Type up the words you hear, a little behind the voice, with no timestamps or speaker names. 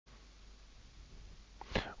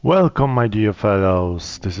Welcome, my dear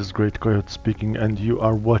fellows. This is Great Coyote speaking, and you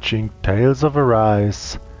are watching Tales of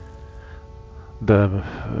Arise,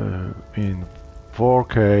 in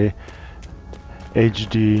 4K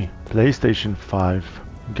HD PlayStation 5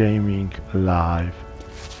 gaming live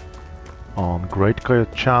on Great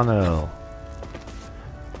Coyote channel.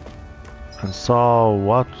 And so,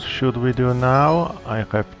 what should we do now? I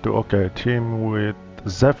have to team with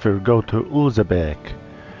Zephyr, go to Ulzebek.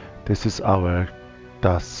 This is our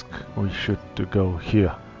task. We should to go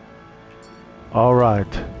here.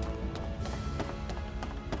 Alright.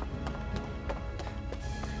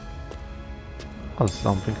 Oh,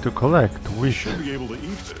 something to collect. We should be able to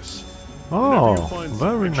eat this. Oh,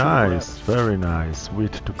 very nice, very nice.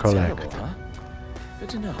 Wheat to collect. Terrible, huh? Good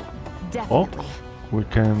to know. Oh, Definitely. we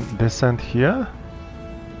can descend here.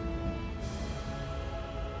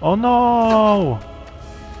 Oh no!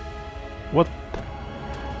 What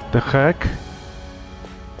the heck?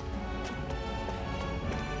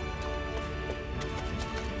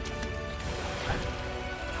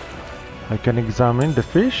 I can examine the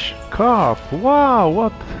fish? Carp! Wow,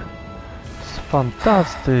 what? It's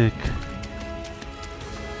fantastic!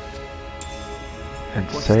 And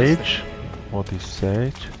What's sage? What is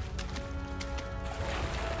sage?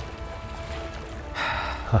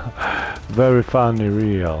 Very funny,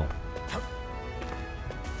 real.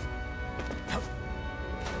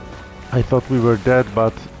 I thought we were dead,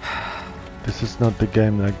 but this is not the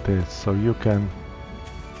game like this, so you can...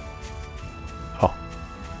 Oh.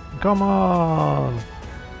 Come on!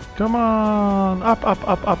 Come on! Up, up,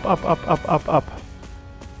 up, up, up, up, up, up, up!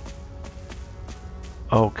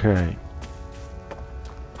 Okay.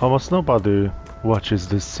 Almost nobody watches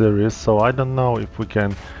this series, so I don't know if we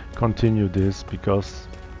can continue this, because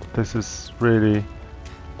this is really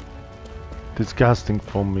disgusting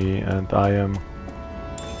for me, and I am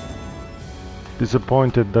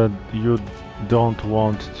disappointed that you don't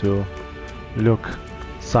want to look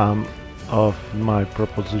some of my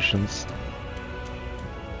propositions.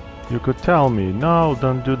 You could tell me, no,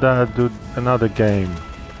 don't do that, do another game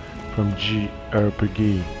from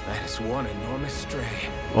jRPG. That is one enormous stray.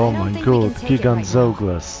 Oh I don't my think we god, can take it right now.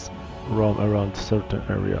 Gigantzoglus roam around certain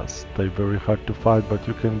areas. They're very hard to fight, but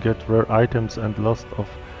you can get rare items and lots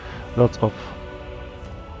of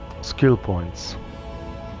skill points.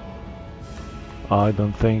 I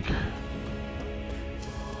don't think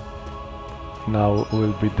now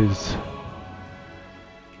will be this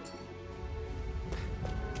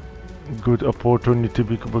good opportunity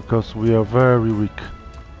because we are very weak.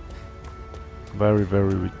 Very,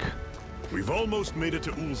 very weak. We've almost made it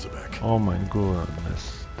to Ulzebek. Oh my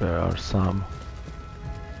goodness, there are some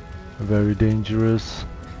very dangerous.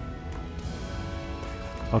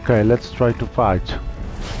 Okay, let's try to fight.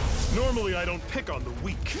 Normally I don't pick on the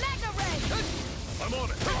weak. I'm on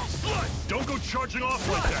it. Slut! Don't go charging off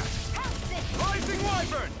like that. Rising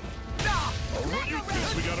Wyvern! Alright, you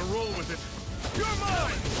guess we gotta roll with it. You're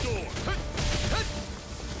mine! Storm!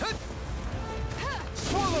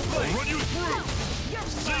 Swallow blade! I'll run you through!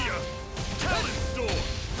 See ya! Talent storm!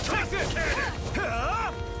 Take it!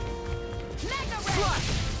 Cannon! Slash!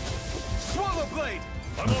 Swallow blade!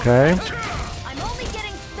 Okay. I'm only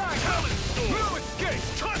getting started. Talent storm! No escape!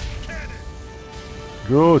 Touch cannon!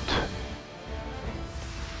 Good.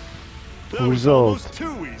 That was Result. almost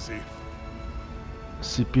too easy.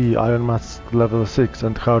 CP, Iron Mask level 6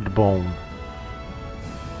 and Hard Bone.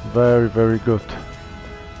 Very, very good.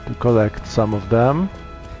 To collect some of them.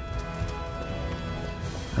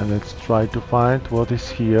 And let's try to find what is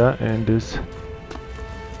here in these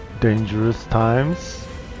dangerous times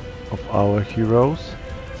of our heroes.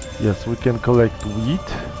 Yes, we can collect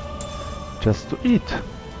wheat just to eat.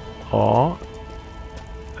 Or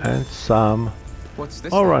and some What's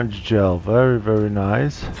this? orange gel. Very, very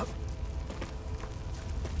nice.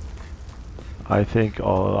 I think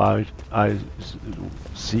I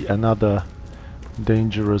see another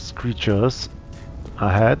dangerous creatures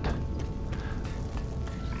ahead.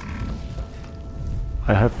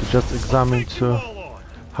 I have to just examine to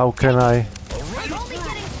how can I I'm only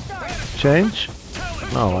getting started. change?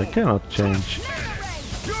 No, I cannot change.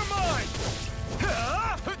 You're mine!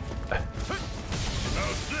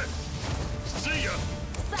 How's this? See ya!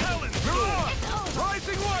 Talent storm!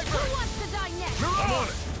 Rising Who Wyvern! wants to die next? I'm on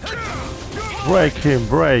it! You're mine! Break him,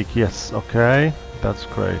 break, yes, okay. That's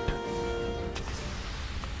great.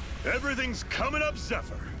 Everything's coming up,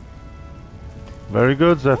 Zephyr. Very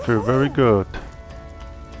good, Zephyr, very good.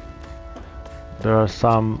 There are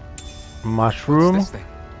some mushroom. What's this thing?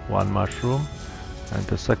 One mushroom. And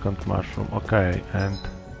the second mushroom. Okay, and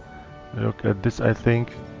look at this. I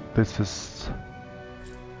think this is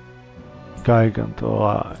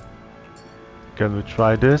Gigant. Can we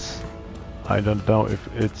try this? I don't know if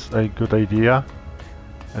it's a good idea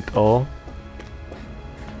at all.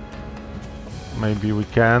 Maybe we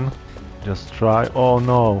can just try. Oh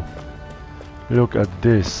no! Look at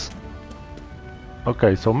this.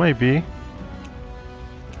 Okay, so maybe.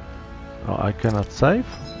 Oh, I cannot save?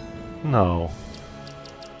 No.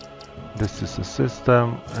 This is a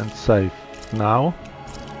system and save. Now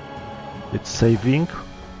it's saving.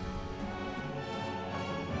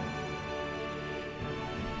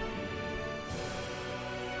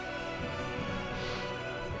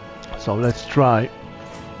 So let's try.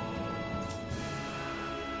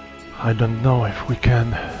 I don't know if we can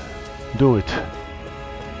do it.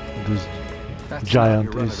 This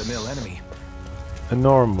giant is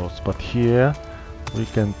enormous, but here we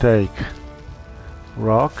can take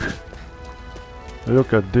rock.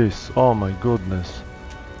 Look at this. Oh my goodness.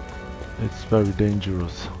 It's very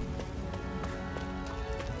dangerous.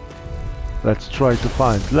 Let's try to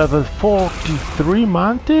find level 43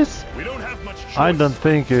 mantis? We don't have much choice. I don't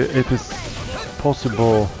think it is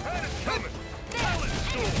possible.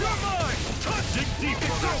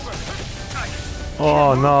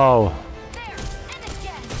 Oh no!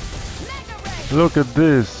 Look at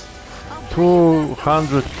this!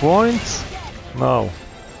 200 points? No.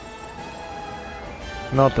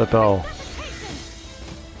 Not at all.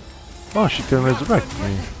 Oh, she can resurrect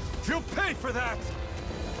me. You'll pay for that!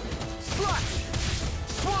 Slash!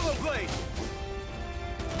 Swallow blade!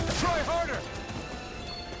 Try harder!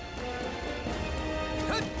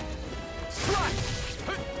 Slash!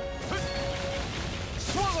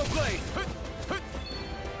 Swallow blade!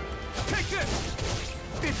 Take this!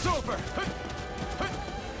 It's over!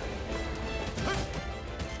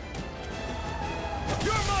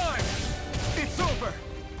 You're mine! It's over!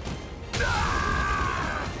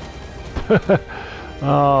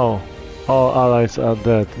 Oh, all allies are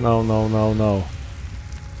dead. No, no, no, no.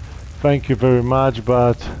 Thank you very much,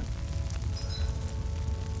 but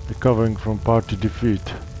recovering from party defeat.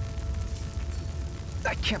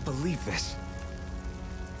 I can't believe this.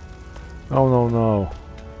 Oh no, no.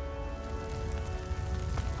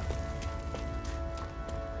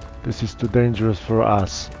 This is too dangerous for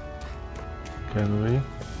us. Can we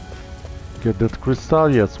get that crystal?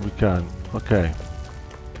 Yes, we can. Okay.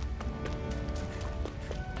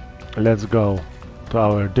 Let's go to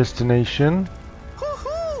our destination.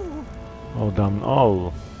 Oh, damn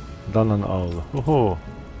all. Dahnan all. Woohoo.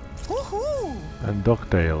 And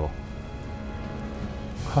Dogtail.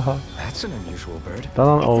 Haha. That's an unusual bird.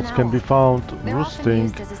 Dahnan It's owls an can owl. be found They're often roosting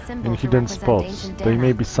used as a symbol in to hidden represent spots. ancient There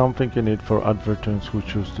may Dahnan. be something in it for advertisers who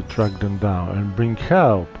choose to track them down and bring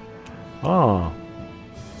help. Oh.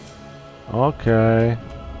 Okay.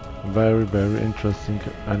 Very, very interesting.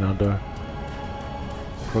 Another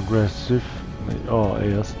progressive. Oh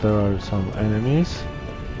yes, there are some enemies.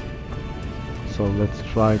 So let's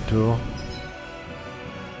try to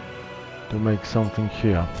make something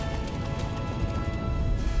here.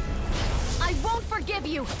 I won't forgive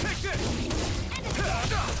you. Take this!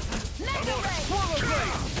 Mega ray. Swallow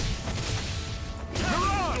blade! You're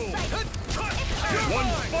on! One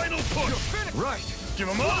final push! Right. Give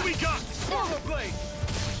him all we got! Swallow blade.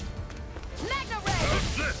 Mega ray.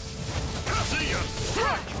 How's this? See ya!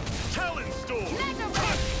 Strike! Talon storm! Mega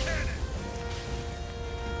ray. Cannon!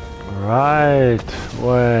 Right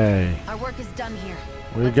way. Our work is done here.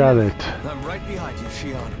 We Let's got move. it. I'm right behind you,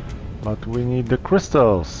 Shion. But we need the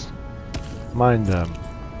crystals. Mine them.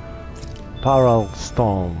 Paral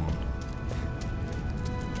stone.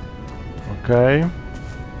 Okay.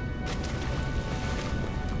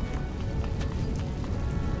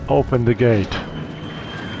 Open the gate.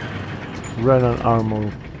 Renan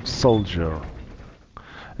armor soldier.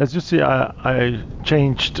 As you see, I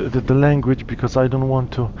changed the language because I don't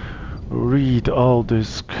want to read all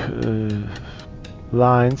these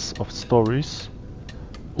lines of stories.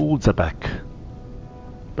 Ulzebek.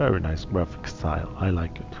 Very nice graphic style. I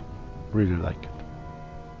like it. Really like it.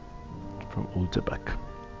 From Ulzebek.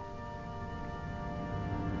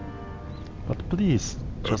 But please,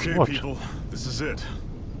 just Okay, watch. people, this is it.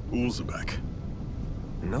 Ulzebek.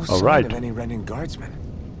 No sign right. of any Renan guardsmen.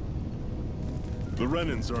 The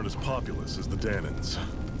Renans aren't as populous as the Dahnans.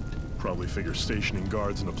 Probably figure stationing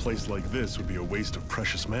guards in a place like this would be a waste of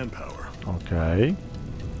precious manpower. Okay.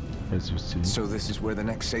 As you see. So this is where the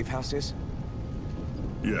next safe house is?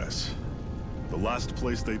 Yes. The last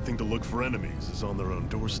place they'd think to look for enemies is on their own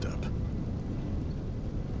doorstep.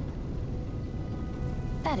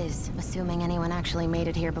 That is, assuming anyone actually made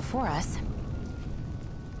it here before us.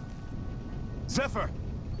 Zephyr!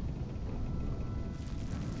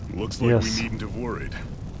 Looks like Yes. we needn't have worried.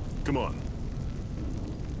 Come on,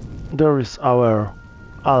 There is our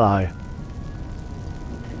ally.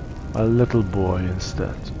 A little boy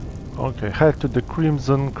instead. Okay, head to the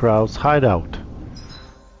Crimson Crow's hideout.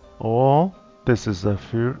 Oh, this is a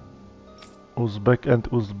fear. Uzbek and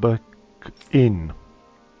Uzbek Inn.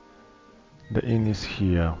 The inn is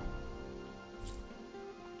here.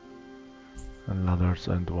 And ladders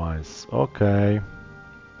and wines. Okay.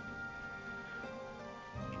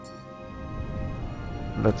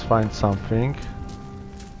 Let's find something.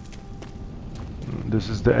 This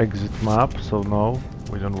is the exit map, so no,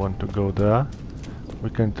 we don't want to go there. We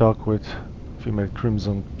can talk with female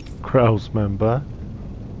Crimson Crow's member.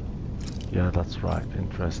 Yeah, that's right,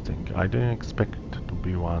 interesting. I didn't expect it to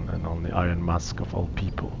be one and only Iron Mask of all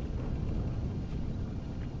people.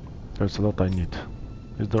 There's a lot I need.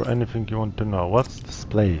 Is there anything you want to know? What's this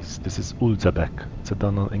place? This is Ulzebek. It's a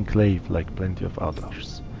Dahnan enclave like plenty of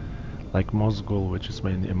others. Like Mosgul, which is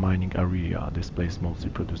mainly a mining area, this place mostly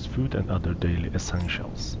produces food and other daily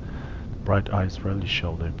essentials. The bright eyes rarely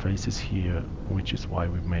show their faces here, which is why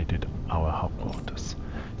we made it our headquarters.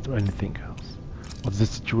 Is there anything else? What's the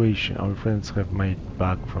situation? Our friends have made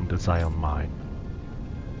back from the Zion mine.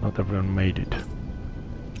 Not everyone made it.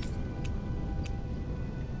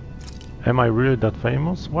 Am I really that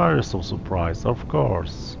famous? Why are you so surprised? Of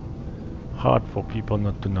course. Hard for people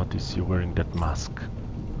not to notice you wearing that mask.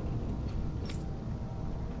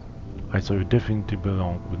 I saw you definitely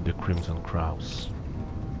belong with the Crimson Crows.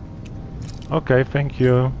 Okay, thank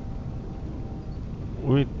you.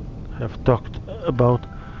 We have talked about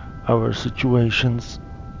our situations.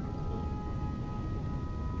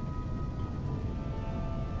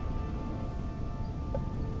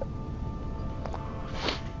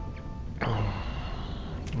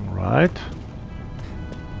 Right.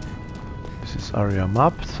 This is area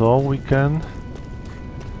map, so we can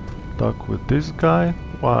talk with this guy.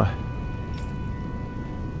 Why?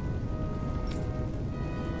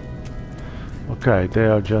 Okay, they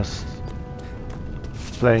are just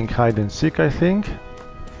playing hide and seek, I think.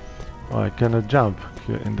 Oh, I cannot jump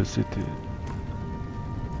here in the city.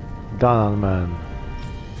 Dahnan man.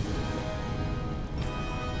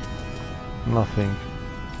 Nothing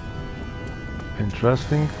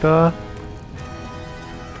interesting there.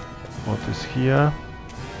 What is here?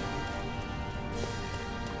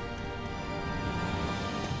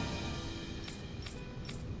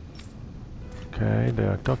 Okay, they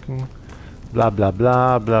are talking. Blah blah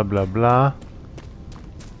blah blah blah blah.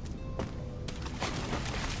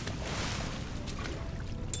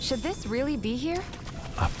 Should this really be here?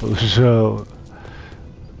 Apple show.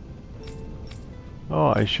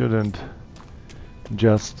 Oh, I shouldn't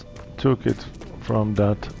just took it from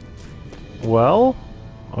that well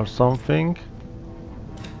or something.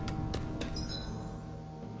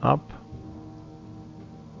 Up?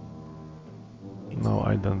 No,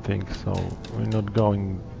 I don't think so. We're not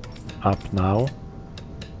going up now.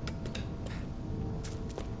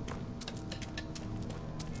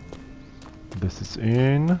 This is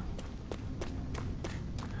in.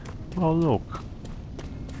 Oh look,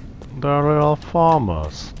 there are real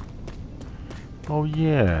farmers. Oh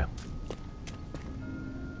yeah.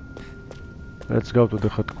 Let's go to the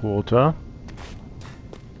headquarters.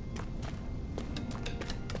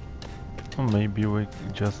 Or maybe we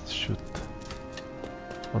just should.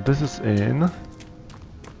 Oh, this is in.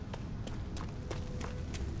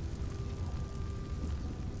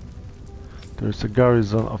 There's a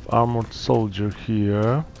garrison of armored soldiers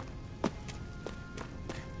here.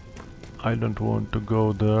 I don't want to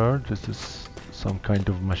go there. This is some kind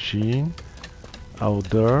of machine out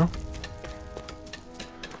there.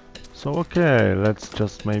 So okay, let's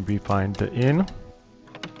just maybe find the inn.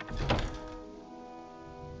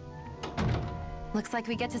 Looks like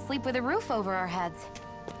we get to sleep with a roof over our heads.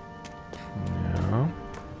 Yeah.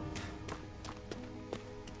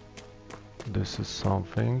 This is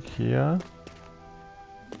something here.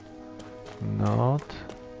 Not.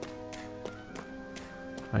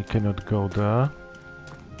 I cannot go there.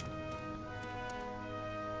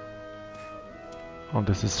 Oh,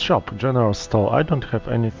 this is shop, general store. I don't have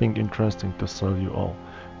anything interesting to sell you all,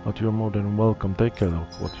 but you're more than welcome. Take a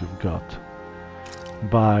look what you've got.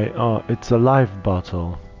 Buy. Oh, it's a live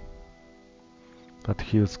bottle that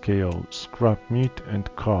heals KO. Scrap meat and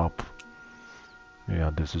carp. Yeah,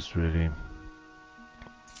 this is really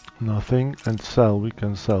nothing. And sell. We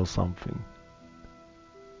can sell something.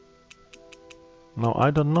 Now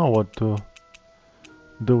I don't know what to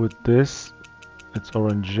do with this. It's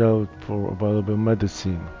orange gel for available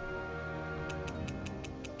medicine.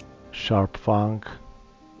 Sharp funk.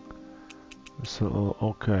 So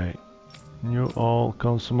okay. New all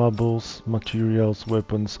consumables, materials,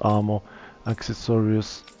 weapons, ammo,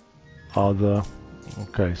 accessories. other.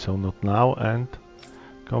 Okay, so not now, and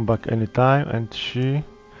come back anytime. And she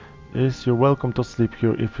is, you're welcome to sleep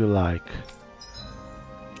here if you like.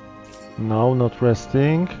 No, not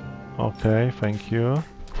resting. Okay, thank you.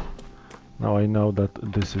 Now I know that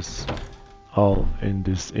this is all in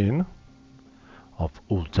this inn of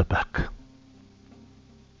Ulzebek.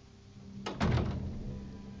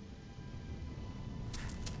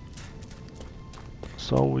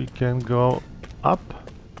 So we can go up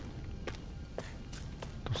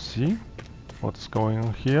to see what's going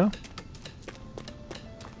on here.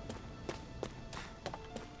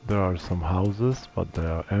 There are some houses, but they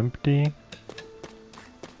are empty.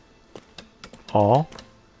 Or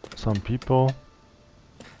some people.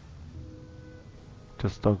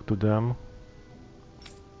 Just talk to them.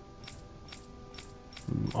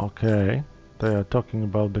 Okay, they are talking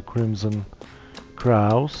about the Crimson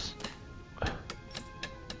Crows.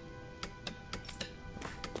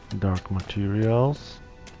 Dark materials.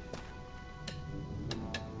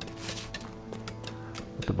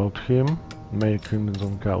 What about him? Male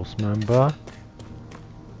Crimson Crows member.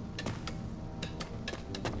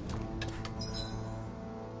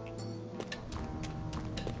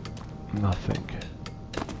 Nothing.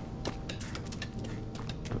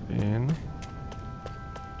 In.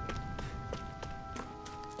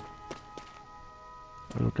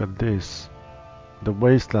 Look at this. The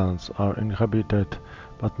wastelands are inhabited,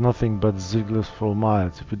 but nothing but ziggles for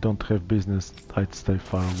miles. If you don't have business, I'd stay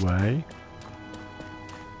far away.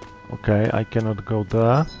 Okay, I cannot go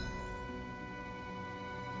there.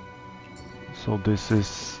 So this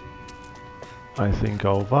is, I think,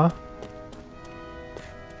 over.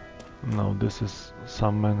 No, this is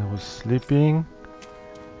some man who's sleeping.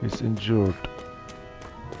 He's injured.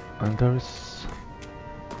 And there is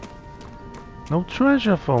no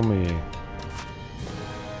treasure for me.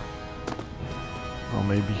 Or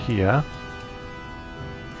maybe here.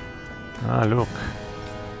 Ah, look.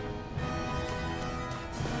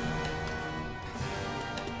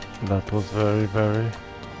 That was very, very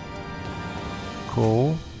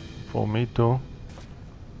cool for me too.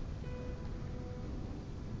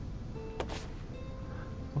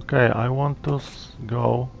 Okay, I want to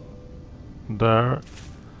go there.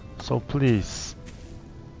 So please.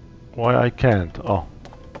 Why I can't? Oh.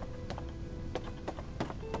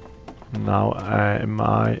 Now am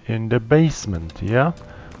I in the basement, yeah?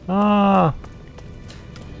 Ah!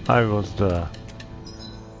 I was there.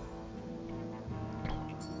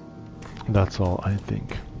 That's all, I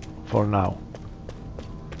think. For now.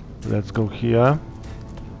 Let's go here.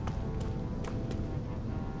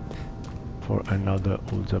 For another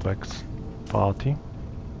Ulzebek's party.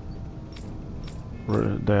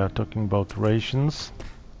 They are talking about rations.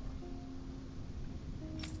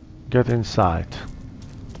 Get inside.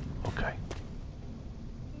 Okay.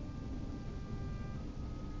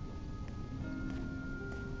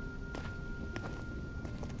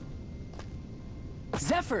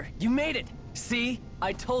 Zephyr, you made it! See?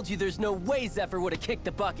 I told you there's no way Zephyr would have kicked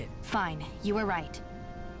the bucket. Fine, you were right.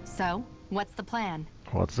 So, what's the plan?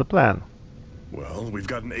 What's the plan? Well, we've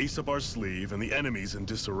got an ace up our sleeve and the enemy's in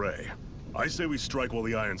disarray. I say we strike while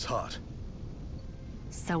the iron's hot.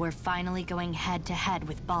 So we're finally going head to head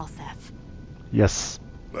with Balsef. Yes.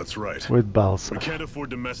 That's right. With Balsef. We can't afford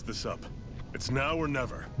to mess this up. It's now or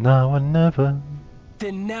never. Now or never.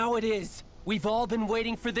 Then now it is. We've all been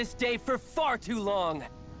waiting for this day for far too long.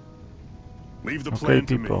 Leave the plan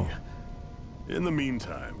to people. me. In the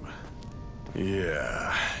meantime,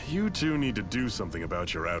 yeah, you two need to do something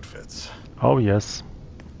about your outfits. Oh yes.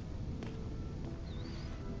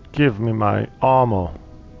 Give me my armor.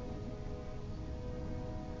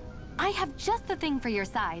 I have just the thing for your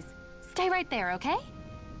size. Stay right there, okay?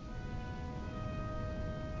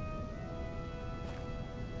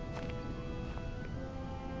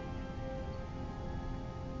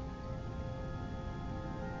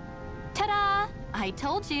 Ta-da! I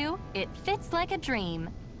told you, it fits like a dream.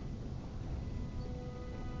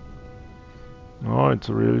 Oh, it's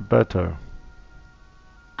really better.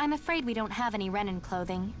 I'm afraid we don't have any Renan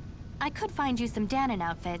clothing. I could find you some Dahnan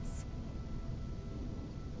outfits.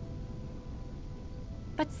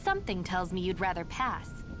 But something tells me you'd rather pass.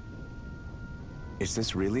 Is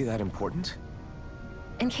this really that important?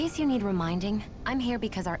 In case you need reminding, I'm here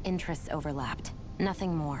because our interests overlapped.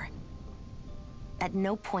 Nothing more. At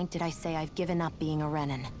no point did I say I've given up being a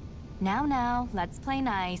Renan. Now, let's play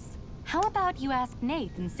nice. How about you ask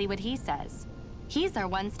Nath and see what he says? He's our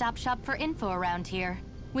one-stop shop for info around here.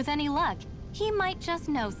 With any luck, he might just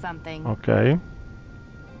know something. Okay.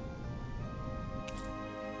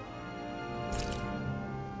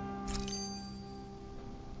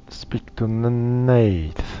 Speak to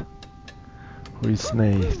Nath. Who is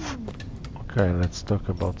Nath? Okay, let's talk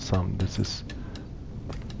about some. This is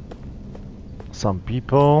some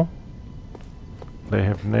people. They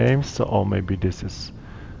have names, so or maybe this is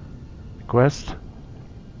quest.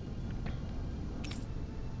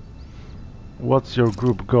 What's your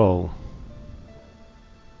group goal?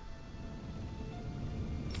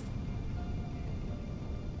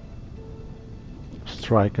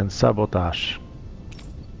 Strike and sabotage.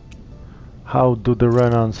 How do the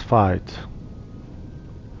Renans fight?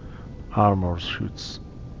 Armor shoots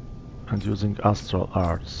and using astral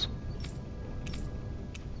arts.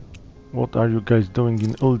 What are you guys doing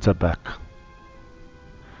in Ulzebek?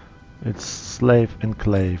 It's slave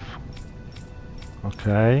enclave.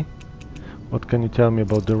 Okay. What can you tell me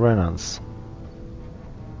about the Renans?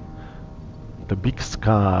 The big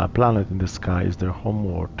sky planet in the sky is their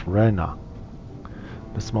homeworld, Rena.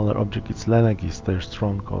 The smaller object is Lenegis, their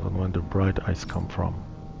stronghold, and when their bright eyes come from.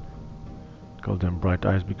 Call them bright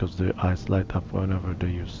eyes because their eyes light up whenever they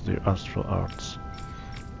use their astral arts.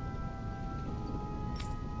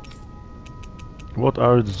 What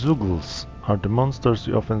are Zugls? Are the monsters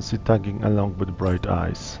you often see tagging along with bright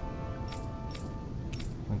eyes.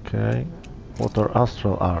 Okay. What are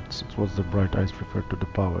astral arts? What's the bright eyes refer to the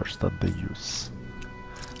powers that they use.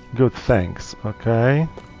 Good, thanks. Okay.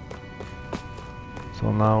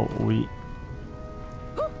 So now we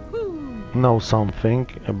know something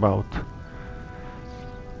about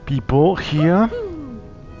people here.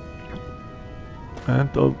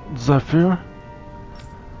 And Zephyr.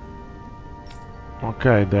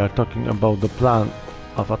 Okay, they are talking about the plan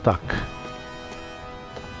of attack.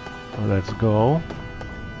 Let's go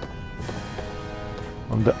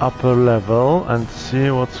on the upper level and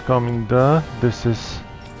see what's coming there. This is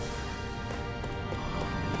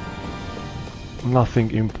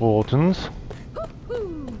nothing important,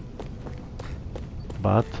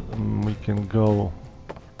 but we can go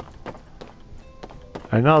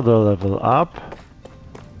another level up,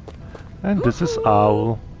 and this is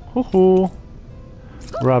Owl. Hoo-hoo!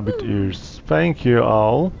 Rabbit ears. Thank you,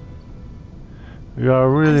 Owl. You are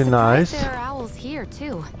really nice. There are owls here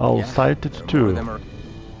too. Owl sighted too.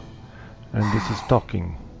 And this is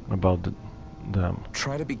talking about them.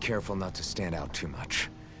 Try to be careful not to stand out too much.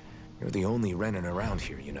 You're the only Renan around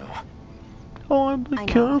here, you know. Oh, I'm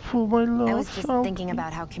careful, my love. I was just thinking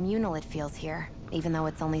about how communal it feels here, even though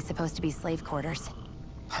it's only supposed to be slave quarters.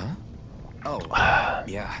 Huh? Oh,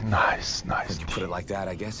 yeah. Nice. When you put it like that,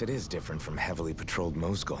 I guess it is different from heavily patrolled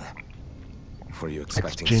Moscow. Were you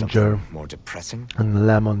expecting Ginger something more depressing? and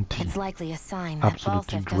lemon tea. It's likely a sign that Absolutely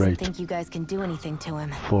Balsef doesn't great think you guys can do anything to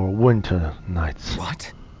him. for winter nights.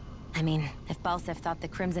 What? I mean, if Balsef thought the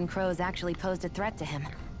Crimson Crows actually posed a threat to him,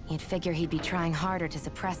 you'd figure he'd be trying harder to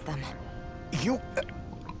suppress them. You...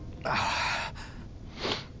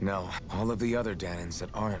 No, all of the other Dahnans that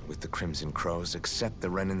aren't with the Crimson Crows accept the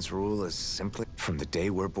Renan's rule as simply from the day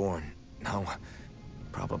we're born. No,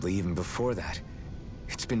 probably even before that.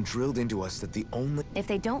 It's been drilled into us that the only... If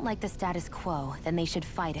they don't like the status quo, then they should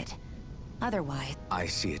fight it. Otherwise... I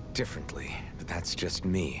see it differently, but that's just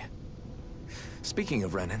me. Speaking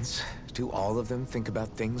of Renans, do all of them think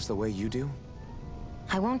about things the way you do?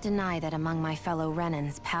 I won't deny that among my fellow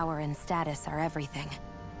Renans, power and status are everything.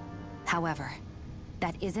 However,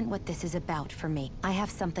 that isn't what this is about for me. I have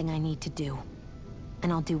something I need to do.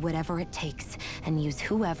 And I'll do whatever it takes, and use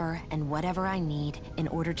whoever and whatever I need in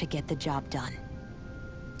order to get the job done.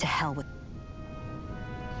 To hell with...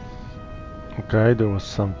 Okay, there was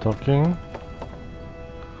some talking.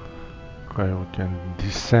 Okay, we can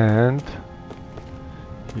descend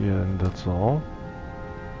here, and that's all.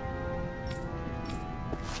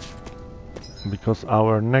 Because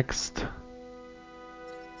our next...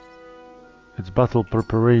 It's battle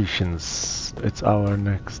preparations. It's our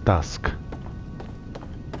next task.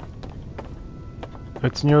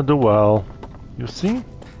 It's near the well. You see?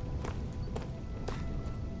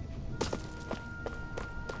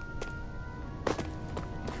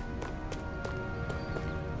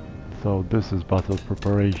 So this is battle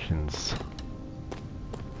preparations.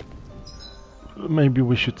 Maybe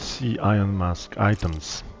we should see Iron Mask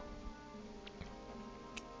items.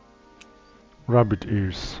 Rabbit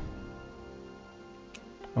ears.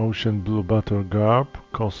 Ocean blue battle garb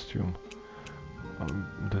costume.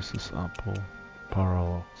 This is Apple.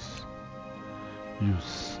 Parallax.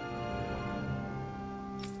 Use.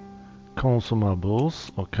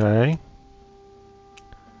 Consumables. Okay.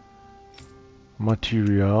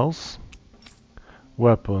 Materials.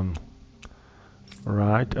 Weapon.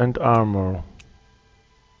 Right. And armor.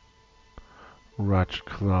 Ratch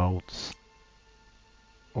clouds.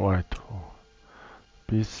 White.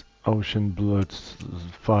 Peace ocean blue, it's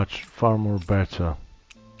far more better.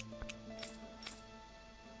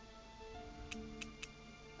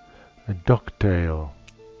 A ducktail.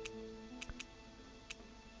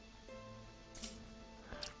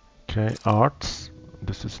 Okay, arts.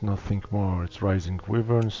 This is nothing more. It's Rising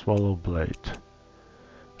Wyvern, Swallow Blade,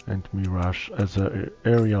 and Mirage as an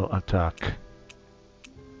aerial attack.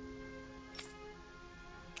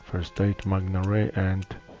 First Aid, Magna Ray, and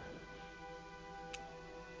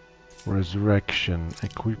Resurrection.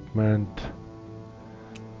 Equipment.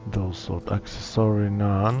 Those sort. Accessory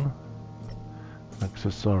none.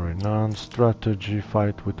 Accessory none. Strategy,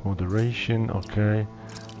 fight with moderation. Okay.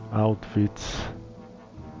 Outfits.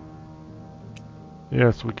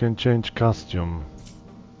 Yes, we can change costume.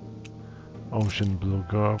 Ocean blue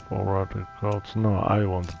garb or other clothes. No, I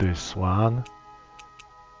want this one.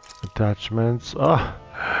 Attachments. Ah!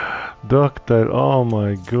 Doctor, oh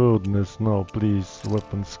my goodness, no, please.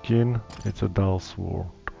 Weapon skin. It's a dull sword.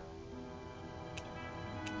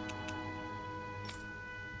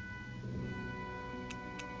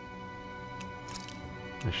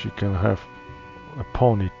 She can have a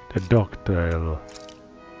pony, a dogtail.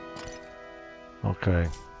 Okay.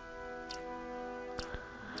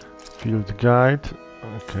 Field guide.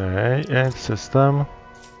 Okay, and system.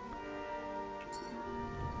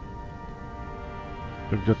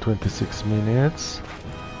 We've got 26 minutes.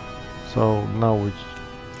 So now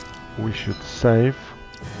we should save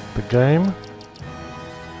the game.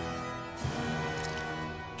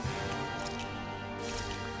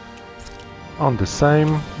 On the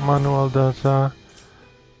same manual data,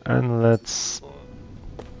 and let's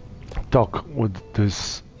talk with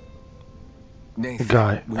this Nathan,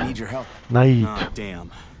 guy. we need your help. Naid. Ah,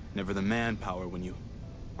 damn. Never the manpower when you...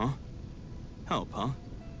 Huh? Help, huh?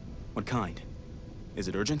 What kind? Is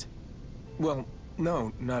it urgent? Well,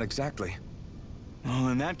 no, not exactly. Well,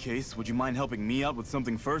 in that case, would you mind helping me out with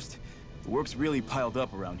something first? The work's really piled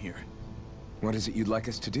up around here. What is it you'd like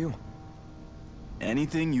us to do?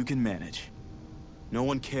 Anything you can manage. No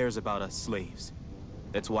one cares about us slaves.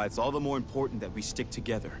 That's why it's all the more important that we stick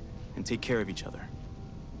together and take care of each other.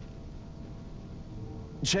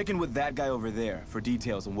 Check in with that guy over there for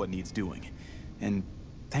details on what needs doing. And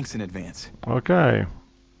thanks in advance. Okay.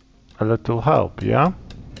 A little help, yeah?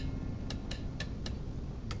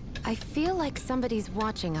 I feel like somebody's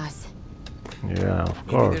watching us. Yeah, of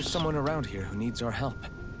Maybe course. there's someone around here who needs our help.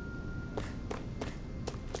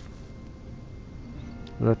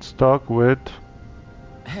 Let's talk with...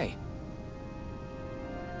 Hey.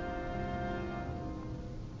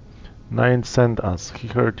 Nain sent us. He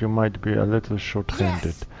heard you might be a little short-handed.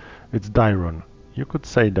 Yes. It's Dyron. You could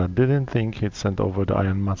say that. Didn't think he'd sent over the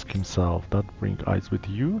Iron Mask himself. That bring eyes with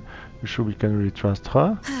you? You sure we can really trust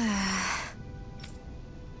her?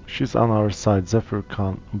 She's on our side. Zephyr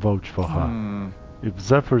can't vouch for her. If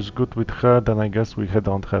Zephyr's good with her, then I guess we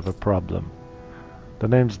don't have a problem. The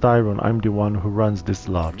name's Dyron. I'm the one who runs this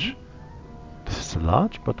lodge. This is a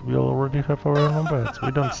lodge, but we already have our own beds.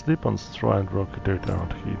 We don't sleep on straw and rock dirt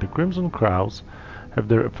around here. The Crimson Crows have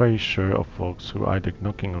their fair share of folks who are either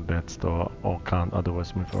knocking on that door or can't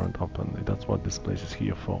otherwise move around openly. That's what this place is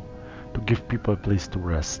here for. To give people a place to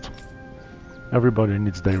rest. Everybody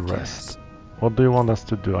needs their rest. What do you want us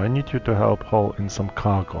to do? I need you to help haul in some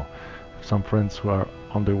cargo. Some friends who are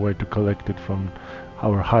on their way to collect it from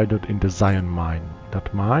our hideout in the Zion mine.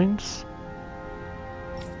 That mines?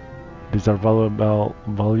 These are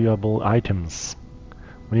valuable items.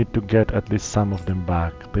 We need to get at least some of them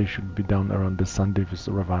back. They should be down around the San Davis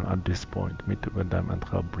Ravine at this point. Meet with them and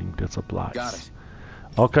help bring the supplies. Got it.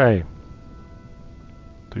 Okay.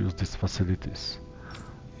 To use these facilities.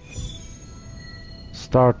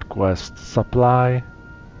 Start quest. Supply.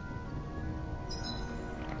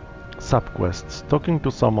 Subquests. Talking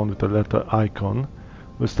to someone with a letter icon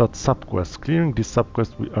will start subquests. Clearing these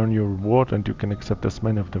subquests will earn your reward and you can accept as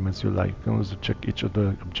many of them as you like. You can also check each of the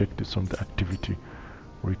objectives from the activity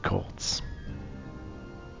records.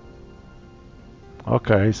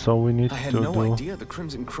 Okay, so we need I had to no idea the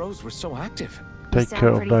Crimson Crows were so active. take sound care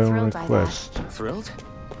of pretty their own thrilled by request. Thrilled?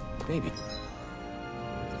 Maybe.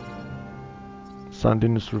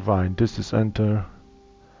 Sandinus Ravine. This is enter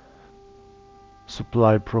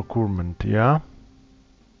supply procurement, yeah?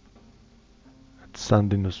 At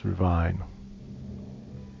Sandinus Ravine.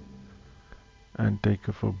 And take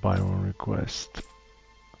her for buy one request.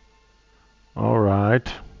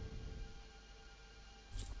 Alright.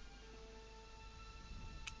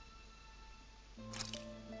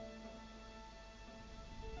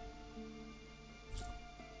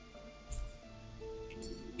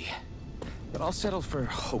 but I'll settle for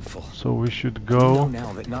hopeful. So we should I go know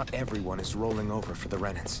now that not everyone is rolling over for the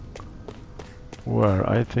Renans. where?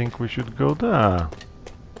 I think we should go there.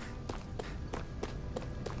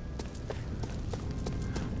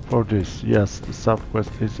 For this, yes, the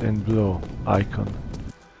subquest is in blue icon.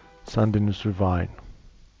 Sandinus Ravine.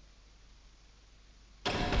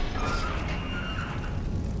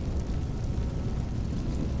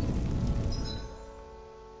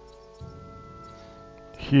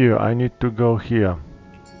 Here, I need to go here.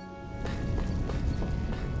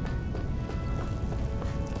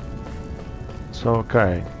 So,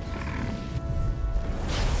 okay.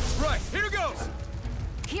 Right, here goes!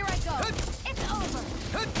 Here I go. It's over.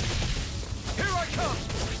 Here I come!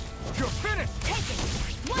 You're finished! Take it.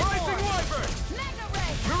 One Rising more. Wyvern! Mega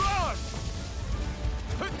ray. Mirage!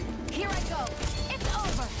 Here I go. It's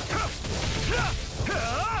over.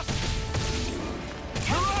 Mirage!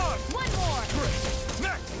 One more.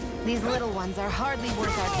 Next! These little ones are hardly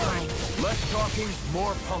worth our time. Less talking,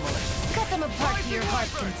 more pummeling. Cut them apart to your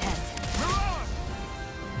heart's content. Mirage!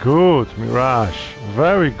 Good, Mirage.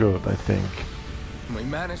 Very good, I think. We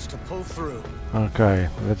managed to pull through. Okay,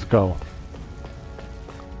 let's go.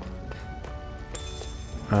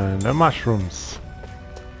 And the mushrooms.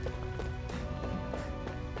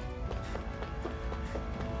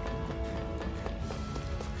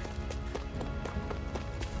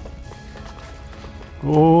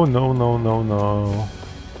 Oh, no, no, no, no.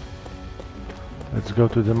 Let's go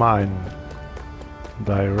to the mine.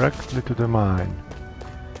 Directly to the mine.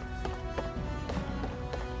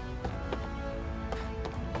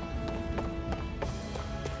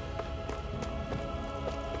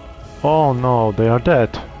 Oh no, they are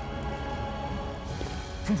dead.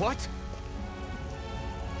 What?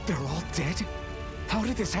 They're all dead? How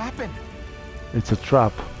did this happen? It's a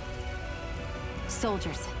trap.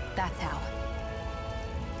 Soldiers, that's how.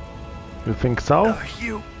 You think so? Are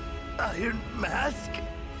you Iron Mask?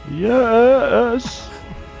 Yes!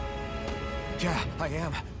 Yeah, I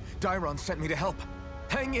am. Dairon sent me to help.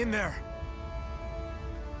 Hang in there.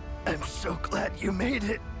 I'm so glad you made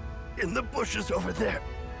it. In the bushes over there.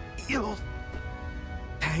 You'll...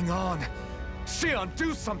 Hang on. Xion,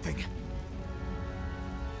 do something.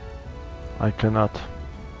 I cannot.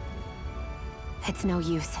 It's no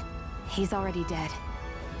use. He's already dead.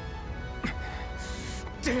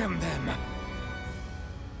 Damn them!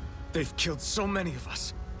 They've killed so many of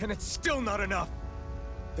us, and it's still not enough!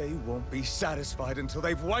 They won't be satisfied until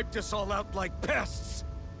they've wiped us all out like pests!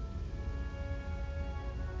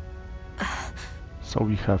 So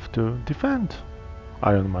we have to defend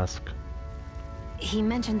Iron Mask. He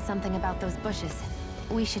mentioned something about those bushes.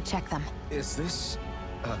 We should check them. Is this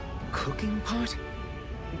a cooking pot?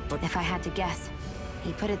 But If I had to guess,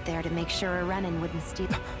 he put it there to make sure a Renan wouldn't steal.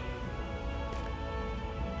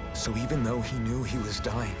 so even though he knew he was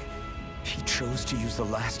dying, he chose to use the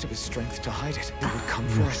last of his strength to hide it. He would come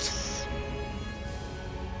for it.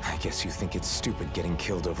 I guess you think it's stupid getting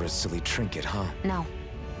killed over a silly trinket, huh? No.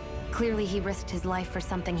 Clearly he risked his life for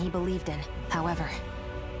something he believed in. However,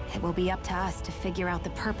 it will be up to us to figure out the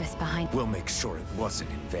purpose behind... We'll make sure it wasn't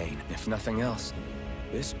in vain. If nothing else,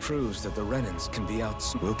 this proves that the Renans can be out.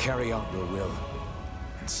 We'll carry out your will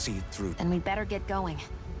and see it through. Then we'd better get going.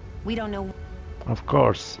 We don't know... Of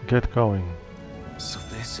course, get going. So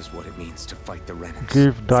this is what it means to fight the Renans.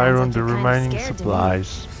 Give Dairon like the you're kinda remaining scared to me.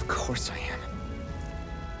 supplies. Of course I am.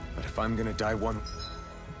 But if I'm gonna die one...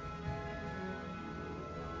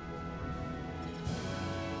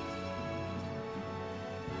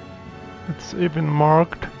 It's even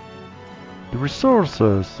marked the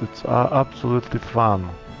resources. It's absolutely fun.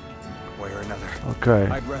 way or another, Okay,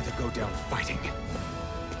 I'd rather go down fighting.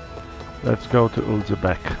 let's go to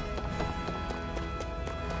Ulzebek.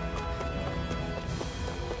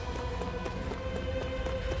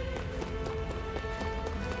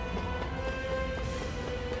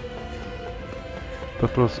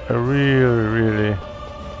 That was a really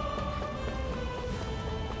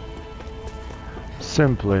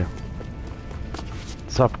simply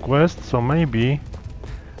sub-quest, so maybe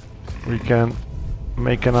we can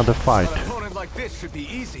make another fight. An opponent like this should be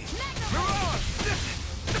easy.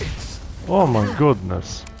 Oh my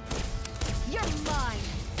goodness. You're mine!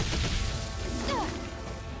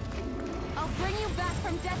 I'll bring you back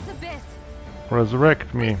from death's abyss!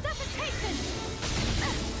 Resurrect me. Resuscitation!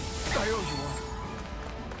 I owe you one.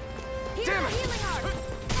 Here's Damn the it! healing heart!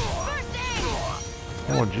 First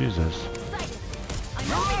aid! Oh Jesus. Excited!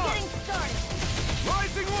 I'm only getting started!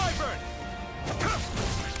 Rising Wyvern!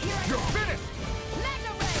 Here I You're go! finished!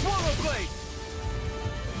 Magna Ray! Swallow Blade!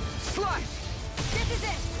 Slice! This is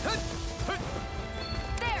it!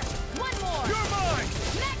 There! One more! You're mine!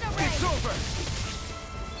 Magna Ray! It's over!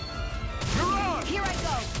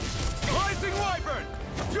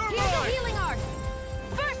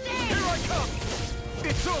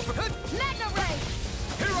 It's over! Magna Ray!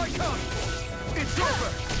 Here I come! It's over!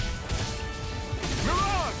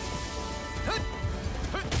 Mirage!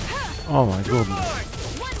 Oh my You're goodness. mine!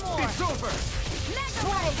 One more! It's over! Magna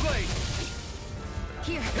Swallow Ray! blade!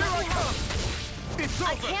 Here, Here let I me help. come! It's I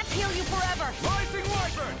over! can't heal you forever! Rising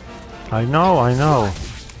Wyvern! I know, I know.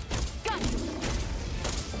 Got it.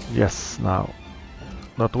 Yes, now.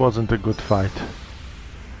 That wasn't a good fight.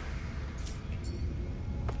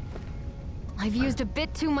 I've used a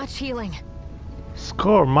bit too much healing.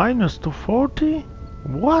 Score minus 240?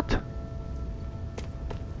 What?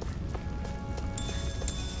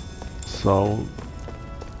 So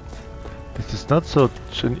this is not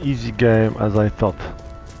such an easy game as I thought.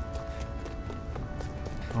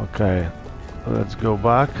 Okay, let's go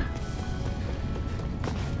back.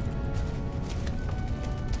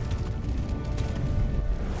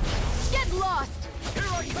 Get lost! Here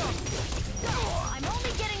I come! I'm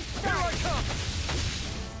only getting Here I started! come!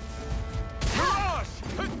 Mirage!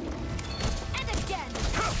 And again!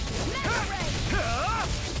 Magna Ray!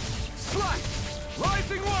 Slash!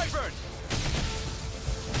 Rising Wyvern!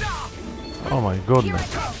 Oh my Here I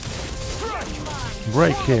goodness. come!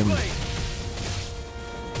 Break him. Mirage!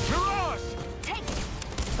 Take it!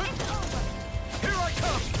 It's over! Here I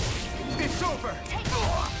come! It's over! Take it!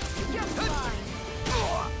 You're mine!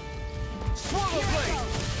 Swallow Here I blade! go!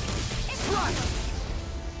 It's Slash! over!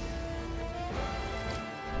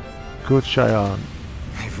 Good Cheyenne.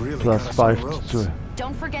 They've really Plus got us 5 on the to ropes. 2.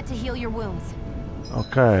 Don't forget to heal your wounds.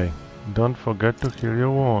 Okay. Don't forget to heal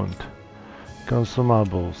your wound.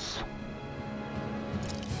 Consumables.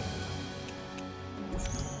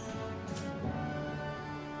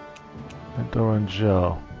 And orange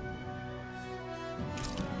gel.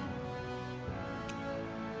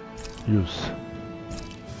 Use.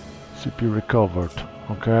 CP recovered.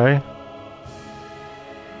 Okay.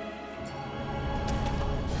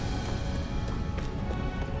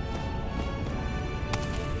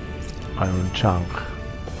 Iron chunk.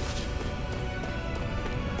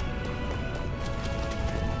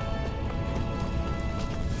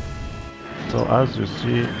 So as you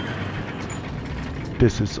see,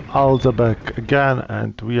 this is Ulzebek again,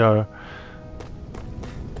 and we are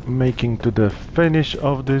making to the finish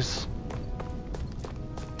of this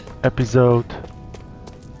episode.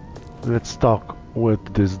 Let's talk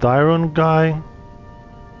with this Dahnan guy.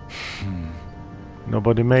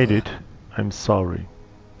 Nobody made it. I'm sorry.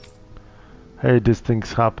 Hey, these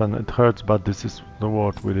things happen. It hurts, but this is the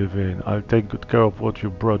world we live in. I'll take good care of what you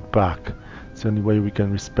brought back. It's the only way we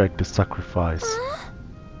can respect the sacrifice.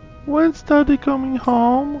 When's Daddy coming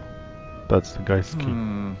home? That's the guy's key.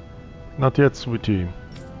 Not yet, sweetie.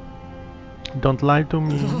 Don't lie to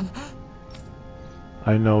me.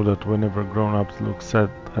 I know that whenever grown-ups look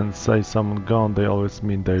sad and say someone gone, they always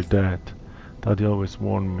mean they're dead. Daddy always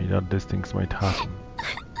warned me that these things might happen.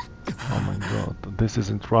 Oh my god, this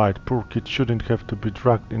isn't right. Poor kid shouldn't have to be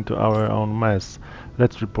dragged into our own mess.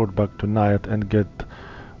 Let's report back to Nayat and get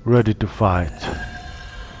ready to fight.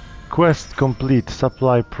 Quest complete,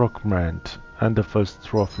 supply procurement, and the first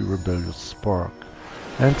trophy, Rebellious Spark.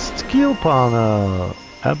 And skill panel,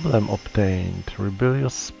 emblem obtained,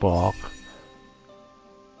 Rebellious Spark.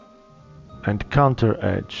 And counter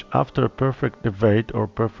edge. After a perfect evade or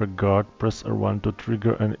perfect guard, press R1 to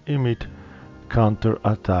trigger an immediate counter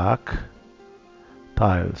attack.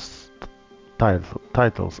 Titles.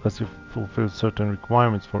 As you fulfill certain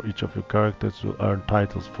requirements for each of your characters, you'll earn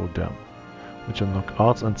titles for them, which unlock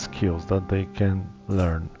arts and skills that they can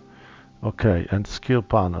learn. Okay, and skill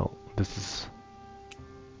panel. This is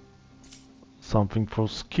something for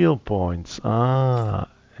skill points. Ah,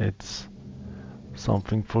 it's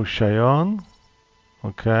something for Cheyenne.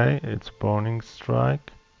 Okay, it's Burning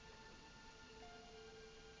Strike.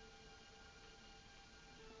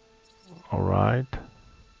 Alright.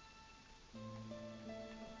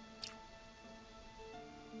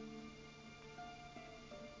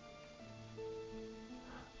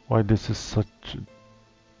 Why this is such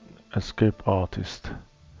escape artist?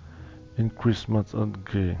 Increase mods and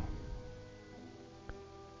gay.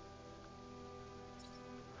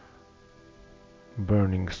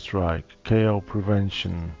 Burning Strike, KO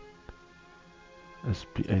Prevention,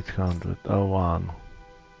 SP 800, L1.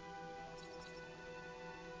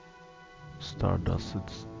 Stardust,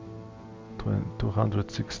 it's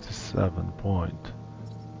 267 point.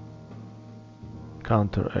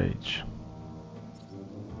 Counter H.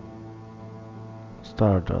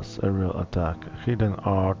 Stardust, aerial attack, hidden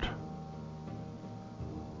art.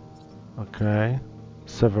 Okay.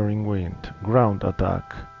 Severing Wind, ground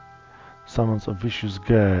attack. Summons a vicious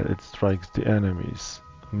gale, it strikes the enemies.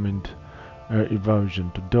 Mint Air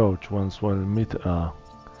evasion to dodge once while mid-air.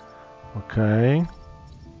 Okay.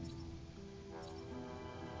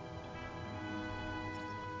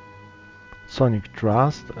 Sonic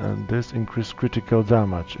Thrust, and this increase critical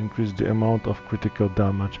damage. Increase the amount of critical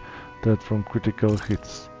damage that from critical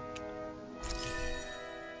hits.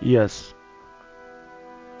 Yes.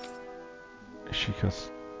 She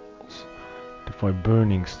has defy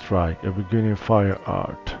burning strike, a beginner fire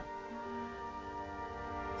art.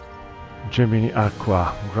 Gemini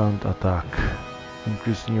Aqua, ground attack.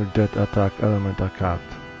 Increasing your dead attack element attack.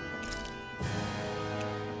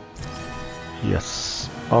 Yes.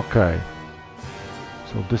 Okay.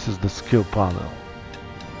 So this is the skill panel.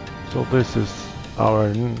 So this is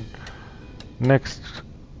our next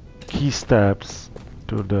key steps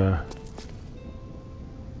to the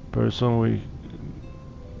person we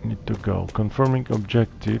need to go. Confirming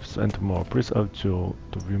objectives and more. Press L2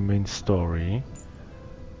 to view main story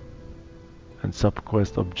and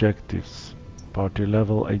subquest objectives. Party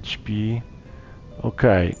level, HP.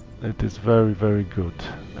 Okay, it is very good.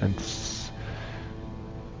 And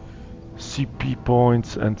CP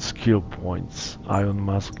points and skill points. Ion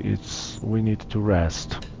Mask is we need to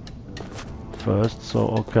rest first, so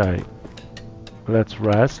okay. Let's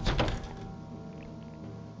rest.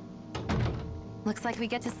 Looks like we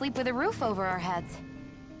get to sleep with a roof over our heads.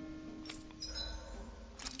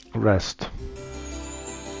 Rest.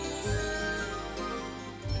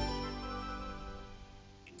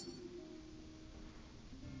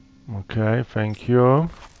 Okay, thank you.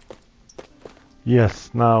 Yes,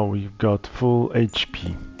 now we've got full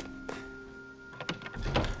HP.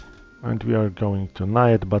 And we are going to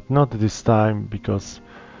night, but not this time, because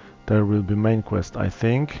there will be main quest, I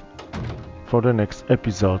think, for the next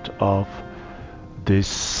episode of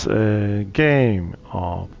this game.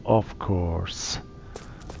 Of course.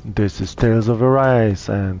 This is Tales of Arise,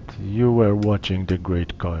 and you were watching the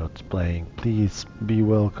Great Coyotes playing. Please be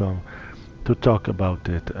welcome to talk about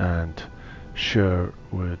it and share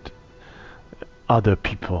with other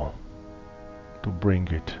people to bring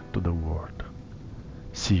it to the world.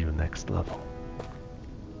 See you next level.